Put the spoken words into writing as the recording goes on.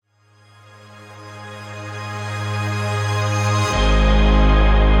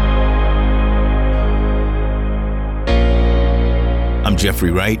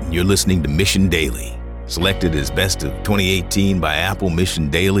Jeffrey Wright, and you're listening to Mission Daily. Selected as Best of 2018 by Apple, Mission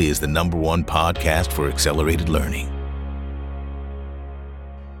Daily is the #1 podcast for accelerated learning.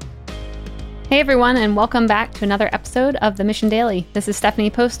 Hey everyone, and welcome back to another episode of the Mission Daily. This is Stephanie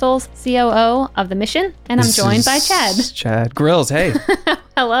Postles, COO of The Mission, and I'm joined by Chad. Chad Grills, hey.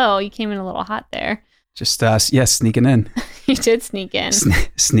 Hello, you came in a little hot there. Just, sneaking in. You did sneak in.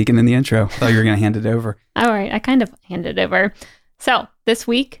 Sneaking in the intro. Thought you were going to hand it over. All right, I kind of handed it over. So this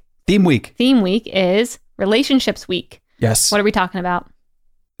week. Theme week is Relationships Week. Yes. What are we talking about?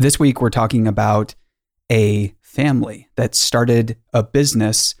 This week, we're talking about a family that started a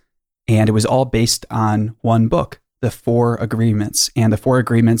business, and it was all based on one book, The 4 Agreements. And The 4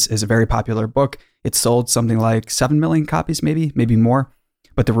 Agreements is a very popular book. It sold something like 7 million copies, maybe more.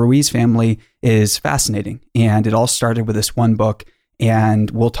 But the Ruiz family is fascinating. And it all started with this one book. And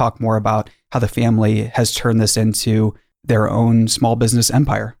we'll talk more about how the family has turned this into their own small business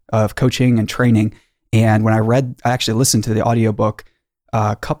empire of coaching and training. And when I actually listened to the audiobook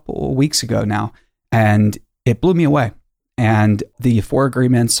a couple weeks ago now, and it blew me away. And the 4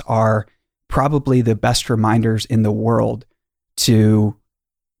 Agreements are probably the best reminders in the world to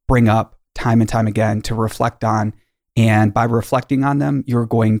bring up time and time again, to reflect on. And by reflecting on them,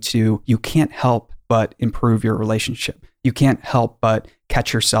 you can't help but improve your relationship. You can't help but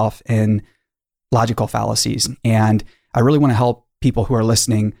catch yourself in logical fallacies. And I really want to help people who are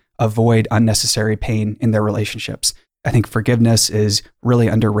listening avoid unnecessary pain in their relationships. I think forgiveness is really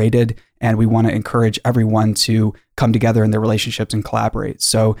underrated, and we want to encourage everyone to come together in their relationships and collaborate.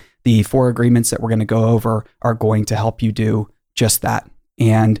 So the 4 agreements that we're going to go over are going to help you do just that.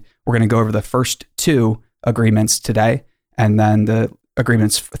 And we're going to go over the first 2 agreements today, and then the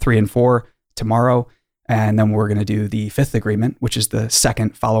agreements 3 and 4 tomorrow. And then we're going to do the 5th agreement, which is the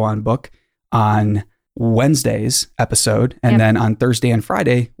second follow-on book, on Wednesday's episode. And then on Thursday and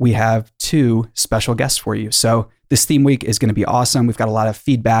Friday, we have 2 special guests for you. So this theme week is going to be awesome. We've got a lot of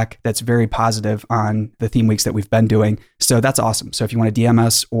feedback that's very positive on the theme weeks that we've been doing. So that's awesome. So if you want to DM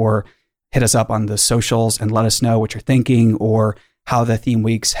us or hit us up on the socials and let us know what you're thinking or how the theme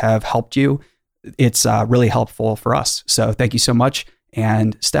weeks have helped you, it's really helpful for us. So thank you so much.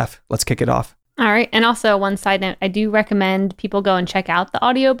 And Steph, let's kick it off. All right. And also one side note, I do recommend people go and check out the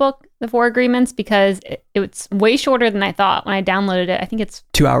audiobook, The 4 Agreements, because it's way shorter than I thought when I downloaded it. I think it's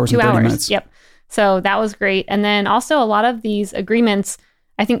 2 hours and 30 minutes. Yep. So that was great. And then also a lot of these agreements,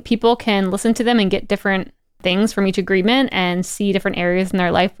 I think people can listen to them and get different things from each agreement and see different areas in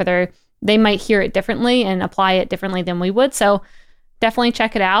their life where they might hear it differently and apply it differently than we would. So definitely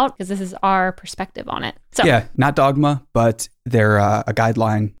check it out because this is our perspective on it. So yeah, not dogma, but they're a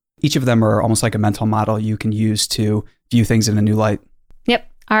guideline. Each of them are almost like a mental model you can use to view things in a new light. Yep.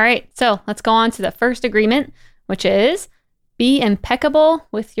 All right. So let's go on to the first agreement, which is be impeccable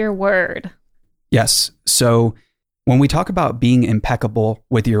with your word. Yes. So when we talk about being impeccable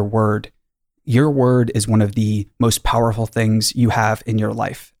with your word is one of the most powerful things you have in your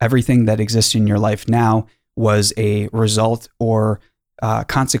life. Everything that exists in your life now was a result or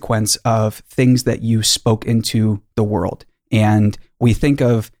consequence of things that you spoke into the world. And we think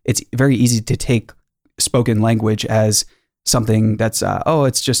of, it's very easy to take spoken language as something that's,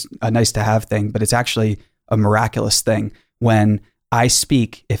 it's just a nice to have thing, but it's actually a miraculous thing. When I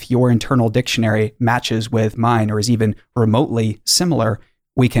speak, if your internal dictionary matches with mine or is even remotely similar,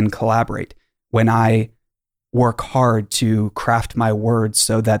 we can collaborate. When I work hard to craft my words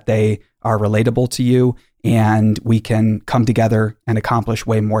so that they are relatable to you and we can come together and accomplish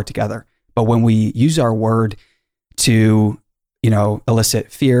way more together. But when we use our word to,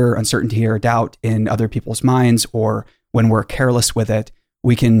 elicit fear, uncertainty, or doubt in other people's minds, or when we're careless with it,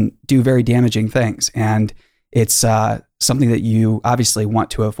 we can do very damaging things. And it's something that you obviously want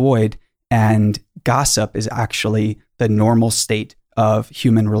to avoid. And gossip is actually the normal state of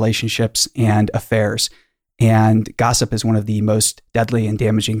human relationships and affairs. And gossip is one of the most deadly and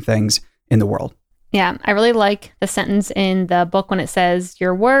damaging things in the world. Yeah, I really like the sentence in the book when it says,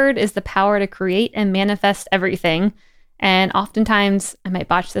 your word is the power to create and manifest everything. And oftentimes, I might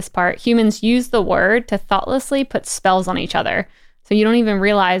botch this part, humans use the word to thoughtlessly put spells on each other. So you don't even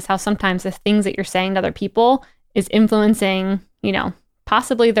realize how sometimes the things that you're saying to other people is influencing,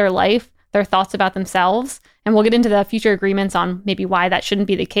 possibly their life, their thoughts about themselves. And we'll get into the future agreements on maybe why that shouldn't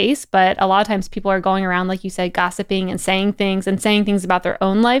be the case. But a lot of times people are going around, like you said, gossiping and saying things about their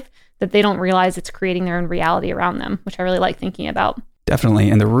own life that they don't realize it's creating their own reality around them, which I really like thinking about. Definitely.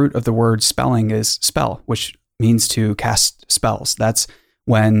 And the root of the word spelling is spell, which means to cast spells. That's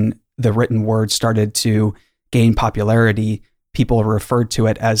when the written word started to gain popularity. People referred to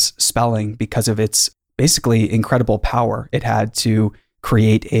it as spelling because of its basically incredible power it had to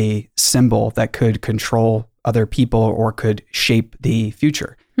create a symbol that could control other people or could shape the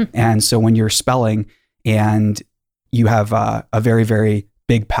future. And so when you're spelling and you have a very, very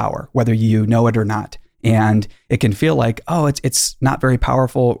big power, whether you know it or not, and it can feel like, oh, it's not very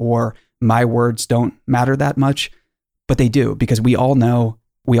powerful, or my words don't matter that much, but they do, because we all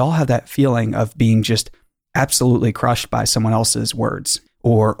have that feeling of being just absolutely crushed by someone else's words,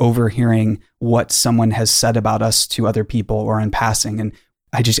 or overhearing what someone has said about us to other people or in passing. And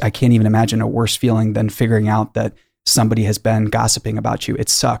I can't even imagine a worse feeling than figuring out that somebody has been gossiping about you. It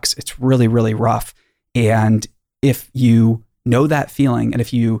sucks. It's really, really rough. And if you know that feeling, and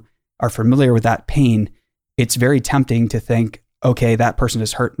if you are familiar with that pain, it's very tempting to think, okay, that person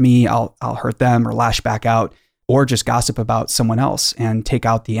has hurt me, I'll hurt them, or lash back out, or just gossip about someone else and take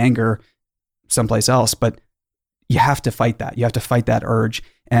out the anger someplace else. But you have to fight that. You have to fight that urge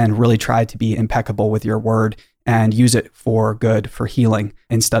and really try to be impeccable with your word and use it for good, for healing,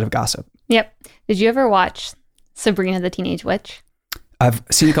 instead of gossip. Yep. Did you ever watch Sabrina the Teenage Witch? I've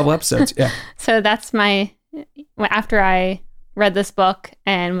seen a couple episodes, yeah. So that's after I read this book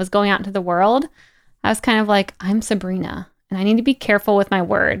and was going out into the world, I was kind of like, I'm Sabrina, and I need to be careful with my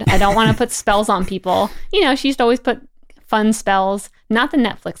word. I don't want to put spells on people. She used to always put fun spells, not the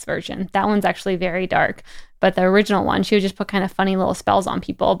Netflix version. That one's actually very dark. But the original one, she would just put kind of funny little spells on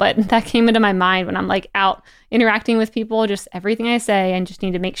people. But that came into my mind when I'm like out interacting with people, just everything I say, and just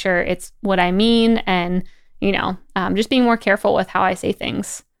need to make sure it's what I mean. And, just being more careful with how I say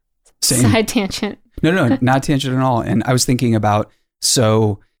things. Same. Side tangent. No, not tangent at all. And I was thinking about,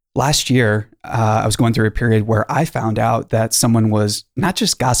 so last year, I was going through a period where I found out that someone was not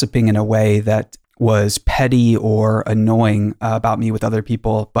just gossiping in a way that was petty or annoying about me with other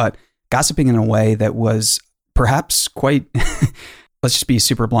people, but gossiping in a way that was perhaps quite, let's just be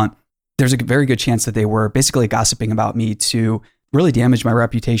super blunt. There's a very good chance that they were basically gossiping about me to really damage my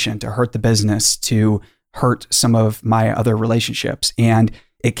reputation, to hurt the business, to hurt some of my other relationships. And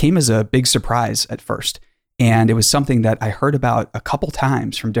it came as a big surprise at first. And it was something that I heard about a couple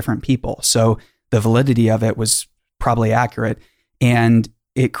times from different people. So the validity of it was probably accurate. And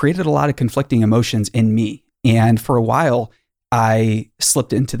it created a lot of conflicting emotions in me. And for a while, I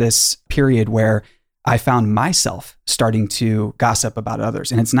slipped into this period where I found myself starting to gossip about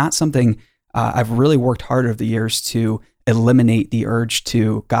others. And it's not something I've really worked hard over the years to eliminate the urge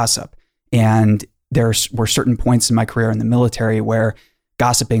to gossip. And there were certain points in my career in the military where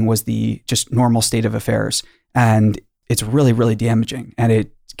gossiping was the just normal state of affairs. And it's really, really damaging, and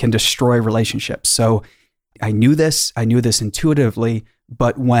it can destroy relationships. So I knew this intuitively,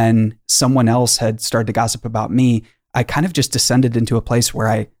 but when someone else had started to gossip about me, I kind of just descended into a place where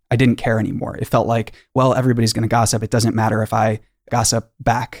I didn't care anymore. It felt like, well, everybody's going to gossip. It doesn't matter if I gossip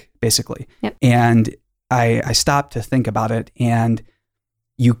back, basically. Yep. And I stopped to think about it. And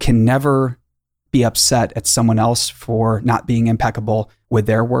you can never be upset at someone else for not being impeccable with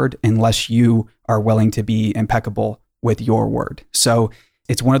their word unless you are willing to be impeccable with your word. So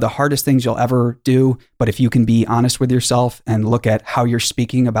it's one of the hardest things you'll ever do. But if you can be honest with yourself and look at how you're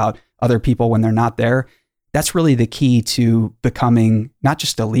speaking about other people when they're not there, that's really the key to becoming not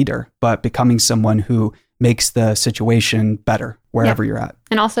just a leader, but becoming someone who makes the situation better wherever you're at.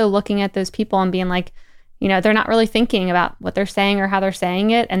 And also looking at those people and being like, they're not really thinking about what they're saying or how they're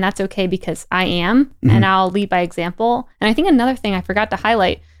saying it. And that's okay, because I am, and I'll lead by example. And I think another thing I forgot to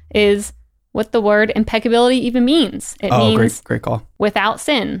highlight is what the word impeccability even means. It means great call. Without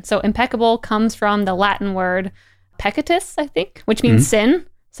sin. So impeccable comes from the Latin word peccatus, I think, which means sin.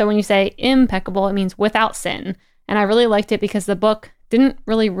 So when you say impeccable, it means without sin. And I really liked it because the book didn't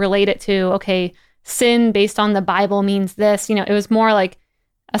really relate it to, okay, sin based on the Bible means this. It was more like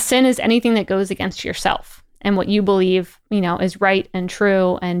a sin is anything that goes against yourself and what you believe, is right and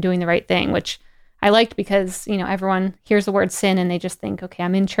true and doing the right thing, which I liked because, everyone hears the word sin and they just think, okay,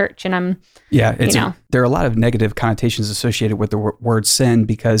 I'm in church and I'm, there are a lot of negative connotations associated with the word sin,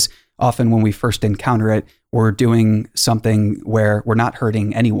 because often when we first encounter it, we're doing something where we're not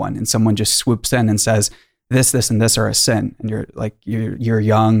hurting anyone, and someone just swoops in and says, this, and this are a sin. And you're like, you're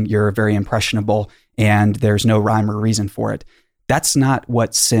young, you're very impressionable, and there's no rhyme or reason for it. That's not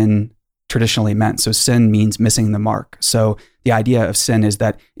what sin traditionally meant. So sin means missing the mark. So the idea of sin is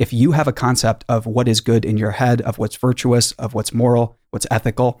that if you have a concept of what is good in your head, of what's virtuous, of what's moral, what's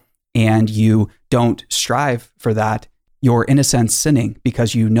ethical, and you don't strive for that, you're in a sense sinning,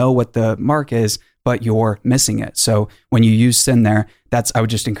 because you know what the mark is, but you're missing it. So when you use sin there, I would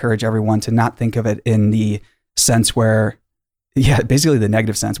just encourage everyone to not think of it in the sense where, basically the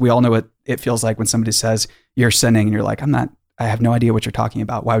negative sense. We all know what it feels like when somebody says you're sinning and you're like, I have no idea what you're talking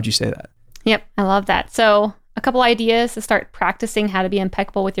about. Why would you say that? Yep. I love that. So a couple ideas to start practicing how to be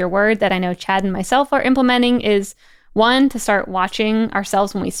impeccable with your word that I know Chad and myself are implementing is, one, to start watching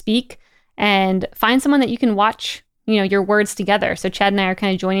ourselves when we speak and find someone that you can watch, your words together. So Chad and I are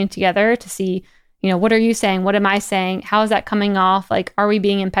kind of joining together to see, what are you saying? What am I saying? How is that coming off? Like, are we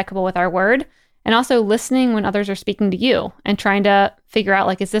being impeccable with our word? And also listening when others are speaking to you and trying to figure out,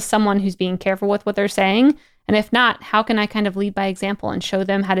 like, is this someone who's being careful with what they're saying? And if not, how can I kind of lead by example and show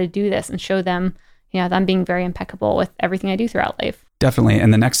them how to do this and show them, that I'm being very impeccable with everything I do throughout life. Definitely.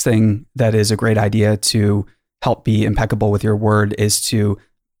 And the next thing that is a great idea to help be impeccable with your word is to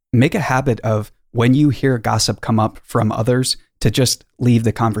make a habit of, when you hear gossip come up from others, to just leave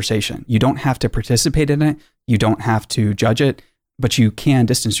the conversation. You don't have to participate in it. You don't have to judge it, but you can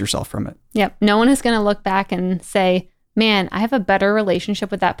distance yourself from it. Yep. No one is going to look back and say, man, I have a better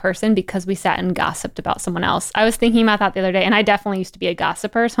relationship with that person because we sat and gossiped about someone else. I was thinking about that the other day, and I definitely used to be a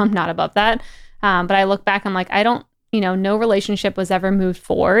gossiper, so I'm not above that. But I look back, I'm like, I don't, no relationship was ever moved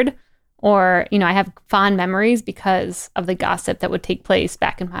forward, or, I have fond memories because of the gossip that would take place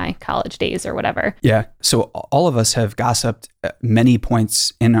back in my college days or whatever. Yeah. So all of us have gossiped at many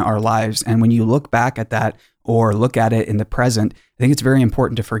points in our lives. And when you look back at that or look at it in the present, I think it's very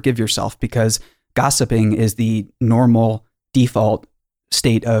important to forgive yourself, because gossiping is the normal default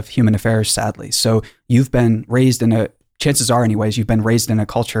state of human affairs, sadly. So you've been raised chances are anyways, you've been raised in a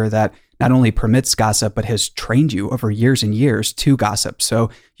culture that not only permits gossip, but has trained you over years and years to gossip. So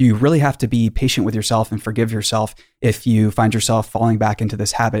you really have to be patient with yourself and forgive yourself if you find yourself falling back into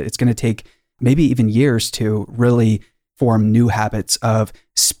this habit. It's going to take maybe even years to really form new habits of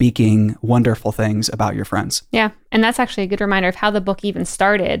speaking wonderful things about your friends. Yeah. And that's actually a good reminder of how the book even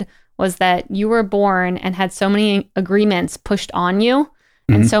started, was that you were born and had so many agreements pushed on you.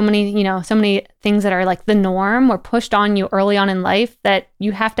 And so many, so many things that are like the norm were pushed on you early on in life that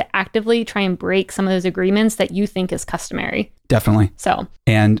you have to actively try and break some of those agreements that you think is customary. Definitely. So,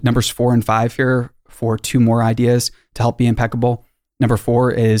 and numbers 4 and 5 here for 2 more ideas to help be impeccable. Number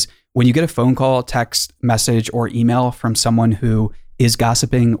 4 is, when you get a phone call, text, message, or email from someone who is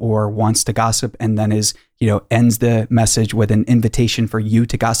gossiping or wants to gossip, and then ends the message with an invitation for you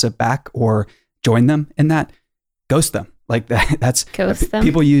to gossip back or join them in that, ghost them. Like that's ghost them.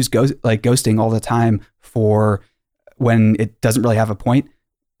 People use ghosting all the time for when it doesn't really have a point.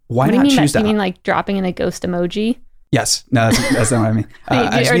 Why not choose that? You mean like dropping in a ghost emoji? Yes. No, that's not what I mean.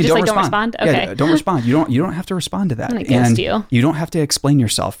 Or just don't respond? Okay. Yeah, don't respond. You don't have to respond to that. I'm gonna ghost you. You don't have to explain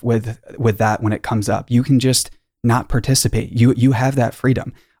yourself with that when it comes up. You can just not participate. You have that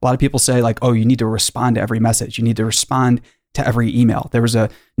freedom. A lot of people say, like, oh, you need to respond to every message. You need to respond to every email. There was a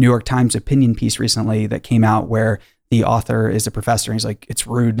New York Times opinion piece recently that came out where the author is a professor, and he's like, it's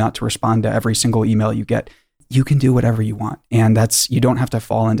rude not to respond to every single email you get. You can do whatever you want. And you don't have to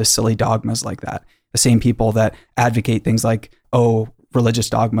fall into silly dogmas like that. The same people that advocate things like, oh, religious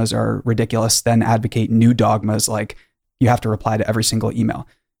dogmas are ridiculous, then advocate new dogmas like you have to reply to every single email.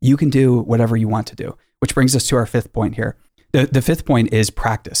 You can do whatever you want to do, which brings us to our 5th point here. The 5th point is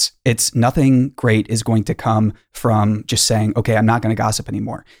practice. It's nothing great is going to come from just saying, okay, I'm not going to gossip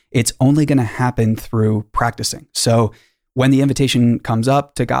anymore. It's only going to happen through practicing. So when the invitation comes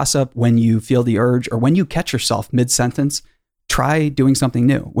up to gossip, when you feel the urge, or when you catch yourself mid-sentence, try doing something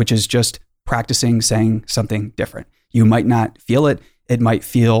new, which is just practicing saying something different. You might not feel it. It might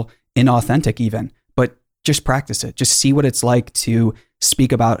feel inauthentic even, but just practice it. Just see what it's like to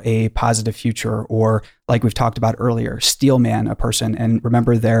speak about a positive future, or like we've talked about earlier, steel man a person and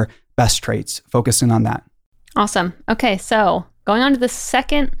remember their best traits, focusing on that. Awesome. Okay. So going on to the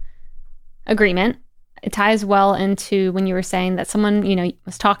second agreement, it ties well into when you were saying that someone,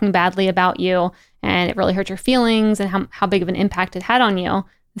 was talking badly about you and it really hurt your feelings and how big of an impact it had on you.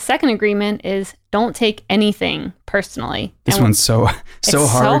 The second agreement is, don't take anything personally. This one's so hard. So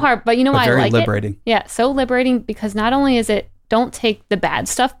hard, but you know why I like liberating. It? Yeah, so liberating, because not only is it, don't take the bad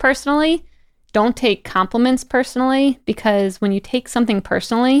stuff personally, don't take compliments personally, because when you take something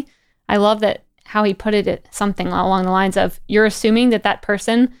personally, I love that how he put it, something along the lines of, you're assuming that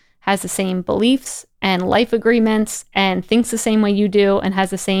person has the same beliefs and life agreements and thinks the same way you do and has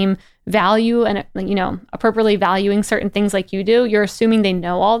the same value and, appropriately valuing certain things like you do. You're assuming they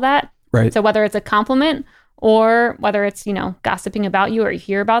know all that. Right. So whether it's a compliment or whether it's, gossiping about you or you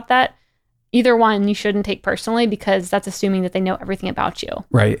hear about that, either one you shouldn't take personally, because that's assuming that they know everything about you.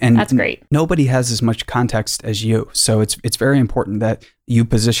 Right. And that's great. Nobody has as much context as you. So it's very important that you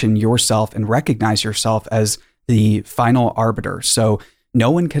position yourself and recognize yourself as the final arbiter. So no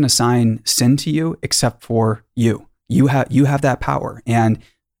one can assign sin to you except for you. You have that power, and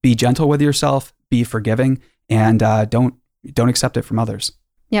be gentle with yourself, be forgiving, and don't accept it from others.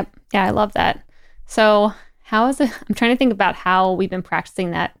 Yep. Yeah, I love that. So How is it? I'm trying to think about how we've been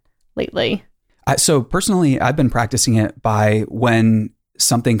practicing that lately. So personally, I've been practicing it by when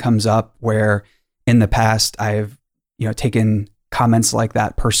something comes up where in the past I've, taken comments like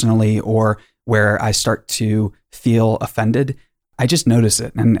that personally, or where I start to feel offended. I just notice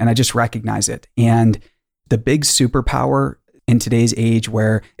it and I just recognize it. And the big superpower in today's age,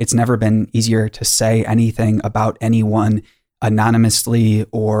 where it's never been easier to say anything about anyone anonymously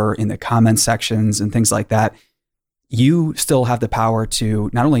or in the comment sections and things like that, you still have the power to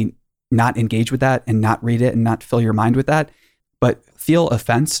not only not engage with that and not read it and not fill your mind with that, but feel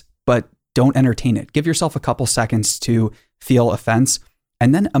offense, but don't entertain it. Give yourself a couple seconds to feel offense,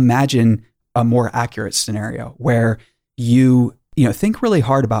 and then imagine a more accurate scenario where you think really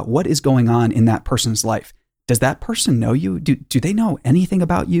hard about what is going on in that person's life. Does that person know you? Do they know anything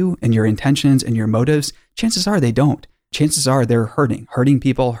about you and your intentions and your motives? Chances are they don't. Chances are they're hurting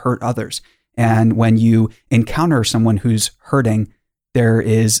people, hurt others. And when you encounter someone who's hurting, there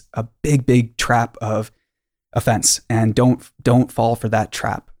is a big trap of offense, and don't fall for that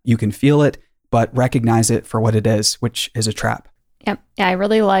trap. You can feel it, but recognize it for what it is, which is a trap. Yep. Yeah, I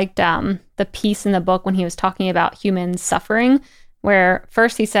really liked the piece in the book when he was talking about human suffering, where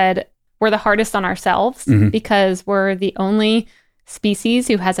first he said, we're the hardest on ourselves because we're the only species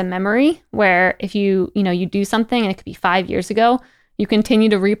who has a memory where if you do something and it could be 5 years ago, you continue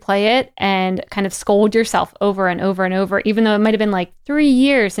to replay it and kind of scold yourself over and over and over, even though it might have been like 3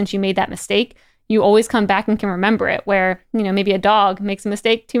 years since you made that mistake. You always come back and can remember it, where, maybe a dog makes a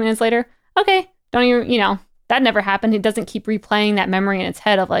mistake 2 minutes later. Okay, don't even, that never happened. It doesn't keep replaying that memory in its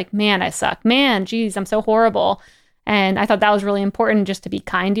head of like, man, I suck. Man, geez, I'm so horrible. And I thought that was really important, just to be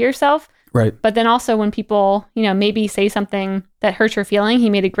kind to yourself. Right. But then also when people, maybe say something that hurts your feeling, he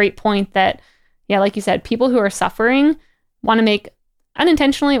made a great point that, yeah, like you said, people who are suffering want to make,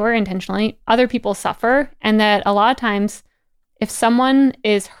 unintentionally or intentionally, other people suffer. And that a lot of times, if someone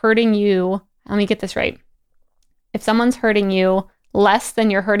is hurting you, let me get this right. If someone's hurting you less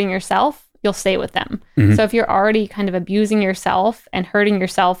than you're hurting yourself, you'll stay with them. Mm-hmm. So if you're already kind of abusing yourself and hurting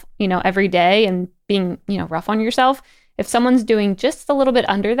yourself, every day and being, rough on yourself, if someone's doing just a little bit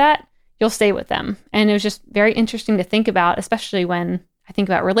under that, you'll stay with them. And it was just very interesting to think about, especially when I think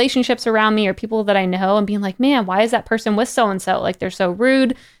about relationships around me or people that I know and being like, man, why is that person with so-and-so? Like, they're so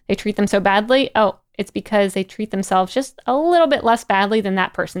rude. They treat them so badly. Oh, it's because they treat themselves just a little bit less badly than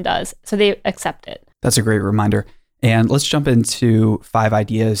that person does. So they accept it. That's a great reminder. And let's jump into 5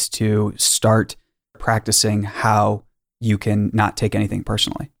 ideas to start practicing how you can not take anything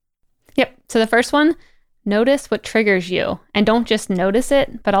personally. Yep. So the first one, notice what triggers you. And don't just notice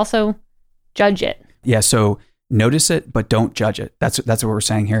it, but also judge it. Yeah. So notice it, but don't judge it. That's what we're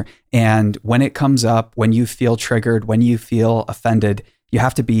saying here. And when it comes up, when you feel triggered, when you feel offended, you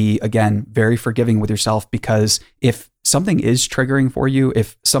have to be, again, very forgiving with yourself, because if something is triggering for you,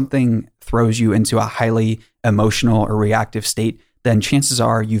 if something throws you into a highly emotional or reactive state, then chances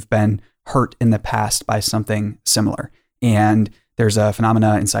are you've been hurt in the past by something similar. And there's a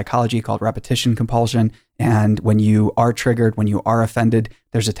phenomena in psychology called repetition compulsion. And when you are triggered, when you are offended,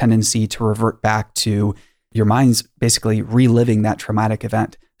 there's a tendency to revert back to your mind's basically reliving that traumatic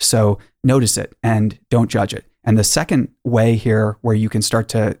event. So notice it and don't judge it. And the second way here where you can start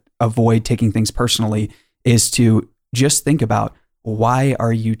to avoid taking things personally is to just think about, why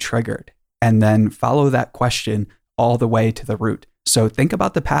are you triggered? And then follow that question all the way to the root. So think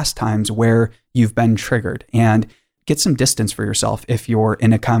about the past times where you've been triggered and get some distance for yourself. If you're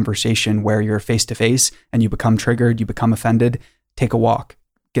in a conversation where you're face to face and you become triggered, you become offended, take a walk,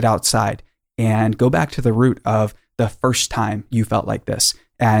 get outside, and go back to the root of the first time you felt like this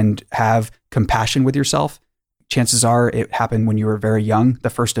and have compassion with yourself. Chances are it happened when you were very young, the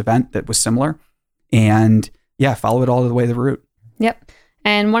first event that was similar. And yeah, follow it all the way to the root. Yep.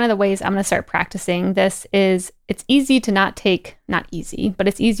 And one of the ways I'm going to start practicing this is, it's easy to not easy, but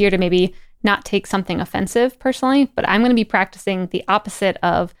it's easier to maybe not take something offensive personally. But I'm going to be practicing the opposite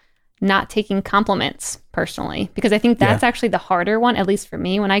of not taking compliments personally, because I think that's actually the harder one, at least for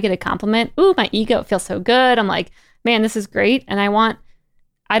me. When I get a compliment, ooh, my ego feels so good. I'm like, man, this is great. And I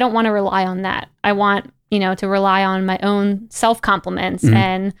don't want to rely on that. I want, to rely on my own self-compliments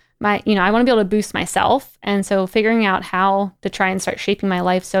and I want to be able to boost myself. And so figuring out how to try and start shaping my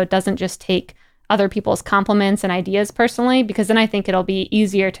life so it doesn't just take other people's compliments and ideas personally, because then I think it'll be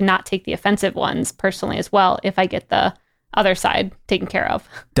easier to not take the offensive ones personally as well if I get the other side taken care of.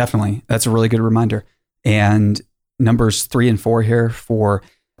 Definitely. That's a really good reminder. And numbers 3 and 4 here for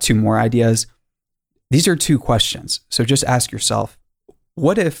 2 more ideas. These are 2 questions. So just ask yourself,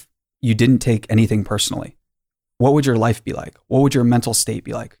 what if you didn't take anything personally? What would your life be like? What would your mental state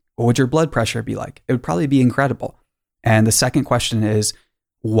be like? What would your blood pressure be like? It would probably be incredible. And the second question is,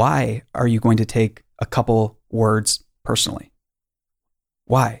 why are you going to take a couple words personally?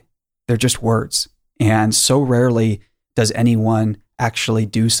 Why? They're just words. And so rarely does anyone actually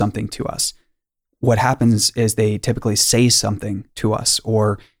do something to us. What happens is they typically say something to us,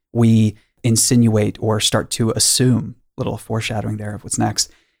 or we insinuate or start to assume. Little foreshadowing there of what's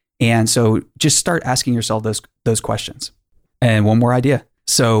next. And so just start asking yourself those questions. And one more idea.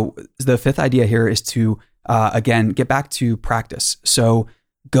 So the fifth idea here is to, again, get back to practice. So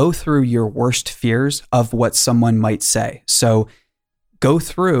go through your worst fears of what someone might say. So go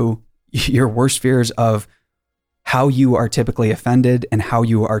through your worst fears of how you are typically offended and how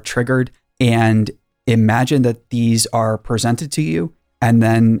you are triggered, and imagine that these are presented to you, and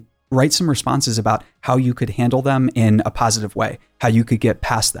then write some responses about how you could handle them in a positive way, how you could get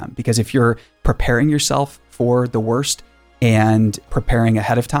past them. Because if you're preparing yourself for the worst and preparing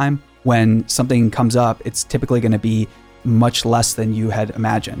ahead of time, when something comes up, it's typically going to be much less than you had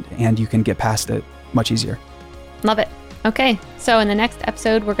imagined, and you can get past it much easier. Love it. Okay, so in the next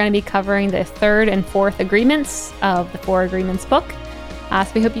episode, we're going to be covering the third and fourth agreements of the 4 Agreements book. So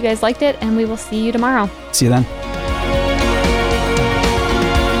we hope you guys liked it, and we will see you tomorrow. See you then.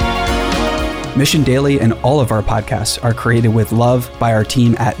 Mission Daily and all of our podcasts are created with love by our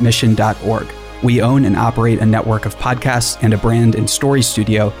team at mission.org. We own and operate a network of podcasts and a brand and story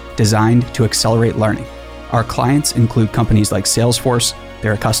studio designed to accelerate learning. Our clients include companies like Salesforce,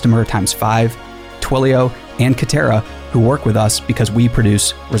 they're a customer times 5, Twilio, and Katera, who work with us because we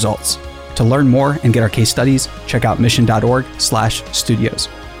produce results. To learn more and get our case studies, check out mission.org/studios.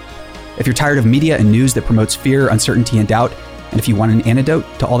 If you're tired of media and news that promotes fear, uncertainty, and doubt, and if you want an antidote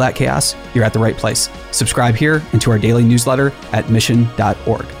to all that chaos, you're at the right place. Subscribe here and to our daily newsletter at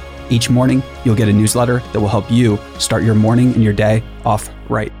mission.org. Each morning, you'll get a newsletter that will help you start your morning and your day off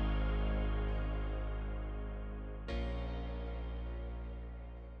right.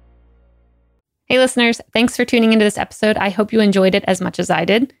 Hey listeners, thanks for tuning into this episode. I hope you enjoyed it as much as I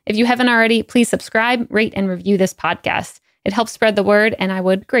did. If you haven't already, please subscribe, rate, and review this podcast. It helps spread the word, and I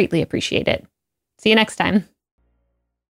would greatly appreciate it. See you next time.